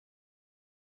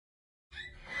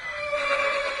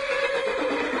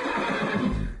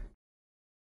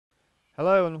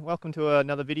Hello and welcome to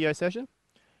another video session.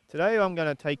 Today I'm going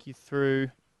to take you through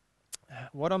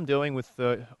what I'm doing with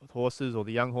the horses or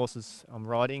the young horses I'm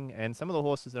riding and some of the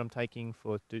horses that I'm taking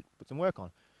to put some work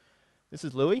on. This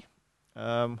is Lewi.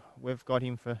 We've got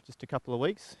him for just a couple of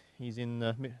weeks. He's in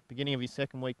the beginning of his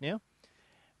second week now.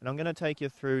 And I'm going to take you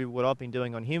through what I've been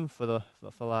doing on him for the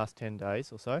last 10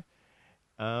 days or so.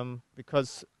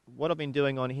 Because what I've been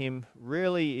doing on him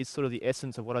really is sort of the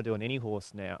essence of what I do on any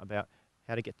horse now, about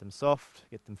how to get them soft,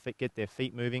 get their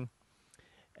feet moving,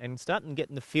 and starting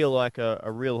getting to feel like a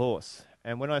real horse.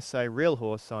 And when I say real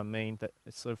horse, I mean that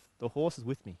it's sort of the horse is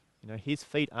with me. You know, his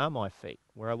feet are my feet.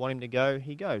 Where I want him to go,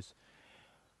 he goes.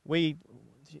 The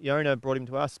owner brought him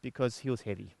to us because he was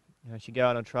heavy. You know, she'd go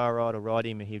out on a trail ride or ride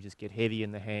him, and he would just get heavy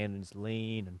in the hand and just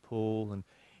lean and pull, and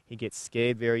he gets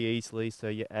scared very easily. So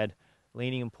you add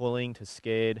leaning and pulling to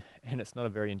scared, and it's not a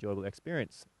very enjoyable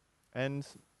experience. And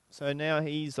so now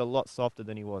he's a lot softer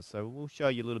than he was. So we'll show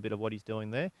you a little bit of what he's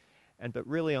doing there. But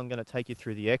really I'm going to take you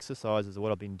through the exercises of what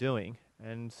I've been doing.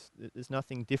 And there's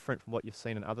nothing different from what you've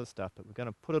seen in other stuff. But we're going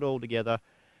to put it all together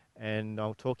and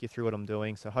I'll talk you through what I'm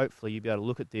doing. So hopefully you'll be able to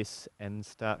look at this and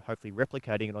start hopefully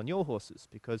replicating it on your horses.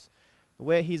 Because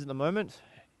where he's at the moment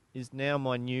is now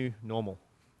my new normal.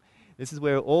 This is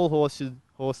where all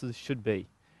horses should be.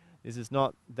 This is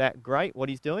not that great what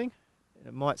he's doing.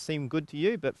 It might seem good to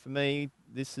you, but for me,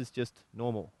 this is just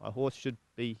normal. A horse should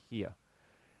be here.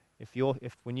 If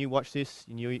when you watch this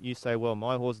and you say, well,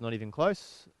 my horse is not even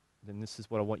close, then this is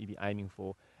what I want you to be aiming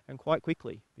for. And quite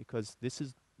quickly, because this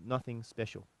is nothing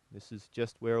special. This is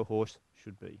just where a horse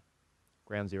should be.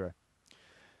 Ground zero.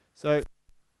 So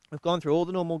we've gone through all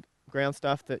the normal ground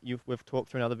stuff that we've talked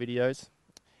through in other videos.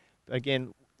 But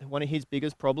again, one of his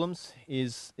biggest problems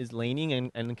is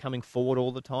leaning and coming forward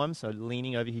all the time, so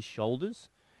leaning over his shoulders.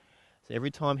 So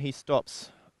every time he stops,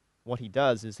 what he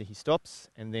does is that he stops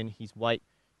and then his weight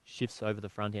shifts over the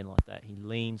front end like that. He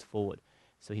leans forward.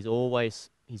 So his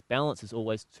balance is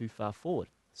always too far forward.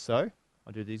 So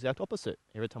I do the exact opposite.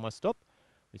 Every time I stop,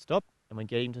 we stop and we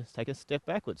get him to take a step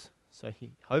backwards. So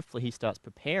hopefully he starts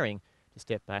preparing to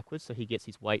step backwards, so he gets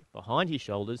his weight behind his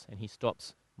shoulders and he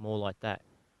stops more like that,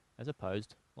 as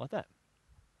opposed like that.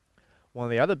 One of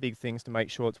the other big things to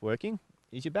make sure it's working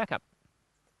is your backup.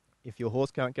 If your horse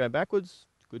can't go backwards,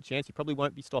 good chance he probably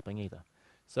won't be stopping either.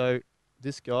 So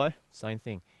this guy, same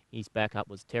thing. His backup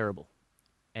was terrible.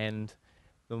 And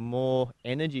the more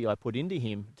energy I put into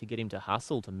him to get him to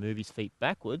hustle, to move his feet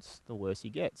backwards, the worse he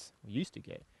gets, or used to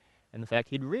get. And the fact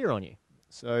he'd rear on you.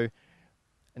 So,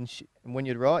 and when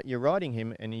you're riding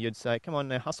him and you'd say, come on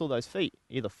now, hustle those feet,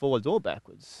 either forwards or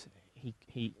backwards.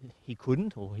 He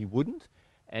couldn't, or he wouldn't,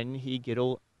 and he'd get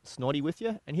all snotty with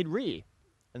you and he'd rear.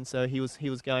 And so he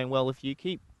was going, well, if you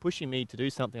keep pushing me to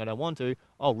do something I don't want to,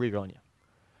 I'll rear on you.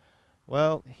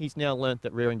 Well, he's now learnt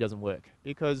that rearing doesn't work,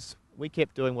 because we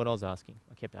kept doing what I was asking.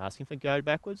 I kept asking for go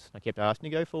backwards, I kept asking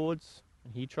to go forwards,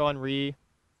 and he'd try and rear.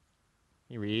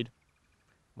 He reared.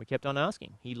 We kept on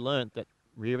asking. He learnt that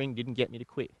rearing didn't get me to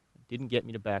quit, it didn't get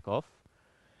me to back off.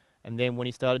 And then when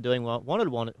he started doing what I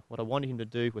wanted him to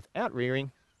do without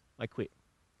rearing, I quit.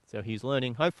 So he's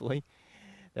learning, hopefully,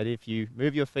 that if you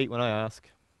move your feet when I ask,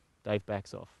 Dave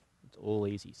backs off. It's all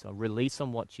easy. So release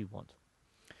on what you want.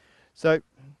 So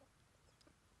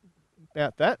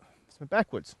about that, so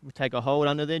backwards. We take a hold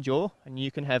under their jaw, and you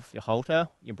can have your halter,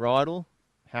 your bridle,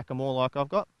 hackamore like I've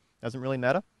got. Doesn't really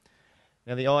matter.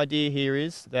 Now the idea here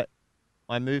is that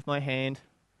I move my hand,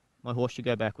 my horse should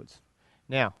go backwards.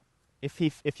 Now,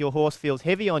 if your horse feels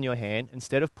heavy on your hand,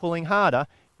 instead of pulling harder,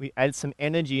 we add some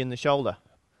energy in the shoulder,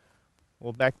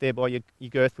 or back there by your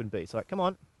girth would be. So come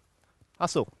on,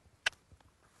 hustle,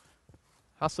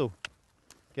 hustle,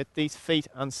 get these feet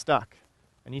unstuck.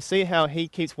 And you see how he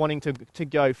keeps wanting to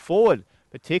go forward,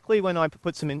 particularly when I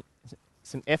put some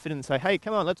effort and say, hey,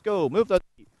 come on, let's go, move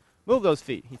those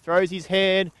feet. He throws his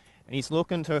head and he's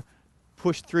looking to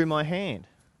push through my hand.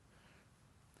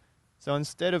 So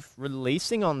instead of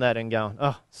releasing on that and going,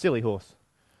 oh, silly horse,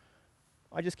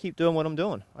 I just keep doing what I'm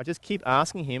doing. I just keep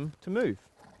asking him to move.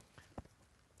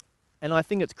 And I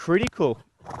think it's critical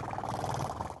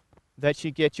that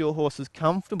you get your horses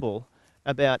comfortable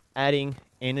about adding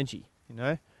energy. You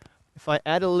know, if I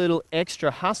add a little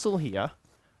extra hustle here,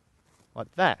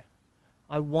 like that,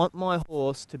 I want my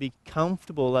horse to be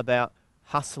comfortable about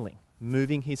hustling,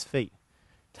 moving his feet.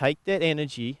 Take that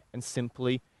energy and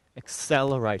simply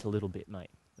accelerate a little bit, mate.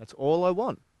 That's all I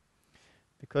want.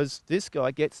 Because this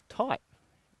guy gets tight.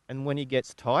 And when he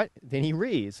gets tight, then he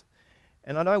rears.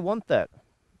 And I don't want that.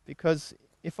 Because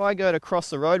if I go to cross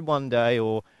the road one day,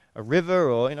 or a river,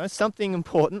 or something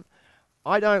important,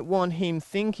 I don't want him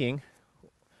thinking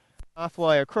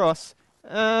halfway across,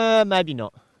 Maybe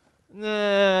not.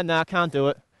 Nah, can't do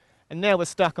it. And now we're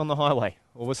stuck on the highway,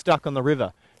 or we're stuck on the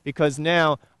river, because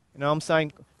now, I'm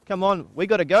saying, come on, we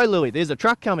got to go, Lewi. There's a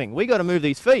truck coming. We got to move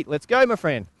these feet. Let's go, my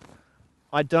friend.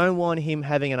 I don't want him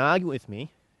having an argument with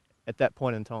me at that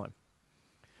point in time.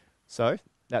 So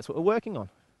that's what we're working on.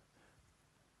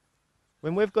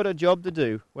 When we've got a job to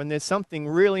do, when there's something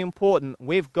really important,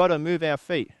 we've got to move our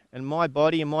feet. And my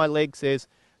body and my leg says,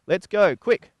 let's go,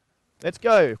 quick. Let's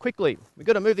go, quickly. We've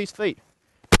got to move these feet.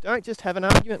 Don't just have an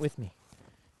argument with me.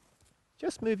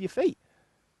 Just move your feet.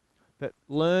 But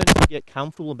learn to get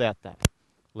comfortable about that.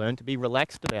 Learn to be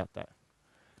relaxed about that.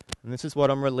 And this is what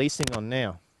I'm releasing on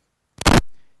now.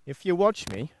 If you watch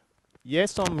me,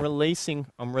 yes, I'm releasing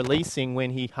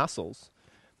when he hustles,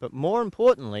 but more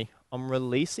importantly, I'm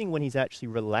releasing when he's actually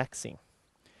relaxing.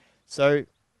 So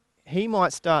he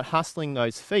might start hustling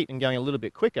those feet and going a little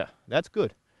bit quicker. That's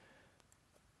good.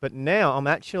 But now I'm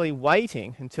actually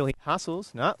waiting until he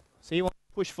hustles. No, see, he wants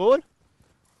to push forward.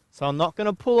 So I'm not going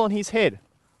to pull on his head,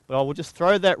 but I will just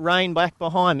throw that rein back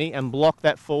behind me and block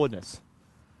that forwardness.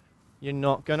 You're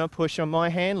not going to push on my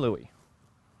hand, Lewi.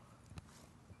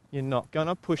 You're not going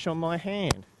to push on my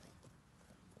hand.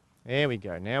 There we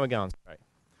go. Now we're going straight.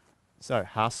 So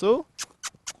hustle,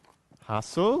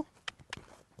 hustle.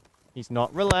 He's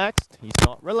not relaxed. He's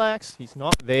not relaxed. He's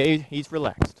not there. He's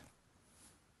relaxed.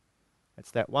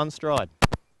 It's that one stride.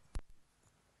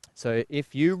 So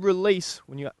if you release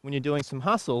when you're doing some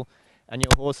hustle and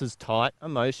your horse is tight,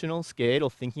 emotional, scared, or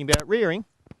thinking about rearing,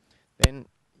 then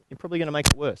you're probably going to make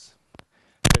it worse.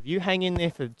 So if you hang in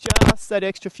there for just that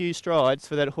extra few strides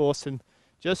for that horse and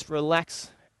just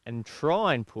relax and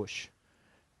try and push,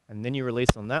 and then you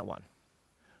release on that one,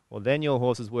 well, then your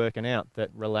horse is working out that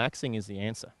relaxing is the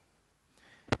answer.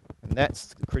 And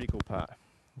that's the critical part.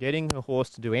 Getting the horse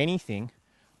to do anything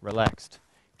relaxed.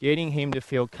 Getting him to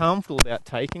feel comfortable about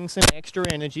taking some extra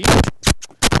energy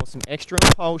or some extra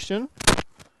impulsion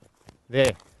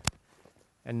there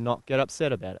and not get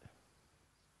upset about it.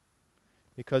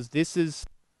 Because this is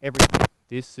everything.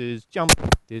 This is jumping.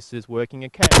 This is working a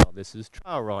cow. This is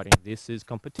trail riding. This is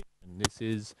competition. This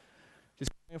is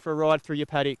just going for a ride through your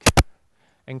paddock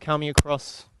and coming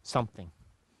across something.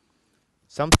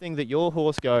 Something that your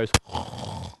horse goes,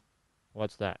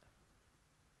 what's that?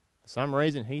 For some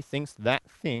reason he thinks that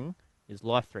thing is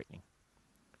life-threatening.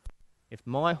 If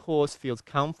my horse feels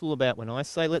comfortable about when I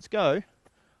say let's go,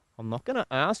 I'm not going to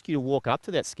ask you to walk up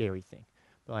to that scary thing.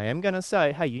 But I am going to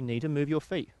say, hey, you need to move your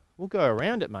feet. We'll go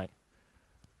around it, mate.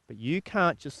 But you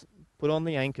can't just put on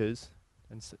the anchors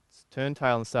and turn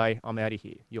tail and say, I'm out of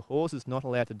here. Your horse is not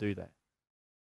allowed to do that.